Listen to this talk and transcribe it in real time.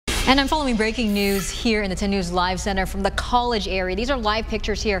And I'm following breaking news here in the 10 News Live Center from the College area. These are live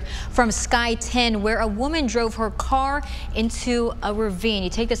pictures here from Sky 10 where a woman drove her car into a ravine. You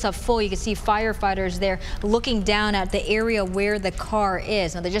take this up full, you can see firefighters there looking down at the area where the car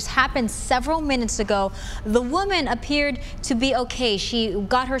is. Now, that just happened several minutes ago. The woman appeared to be okay. She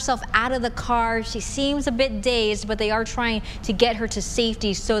got herself out of the car. She seems a bit dazed, but they are trying to get her to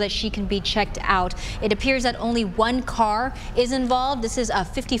safety so that she can be checked out. It appears that only one car is involved. This is a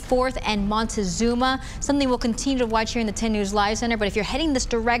 54th and Montezuma. Something we'll continue to watch here in the 10 News Live Center. But if you're heading this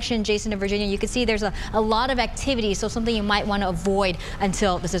direction, Jason, to Virginia, you can see there's a lot of activity. So something you might want to avoid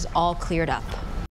until this is all cleared up.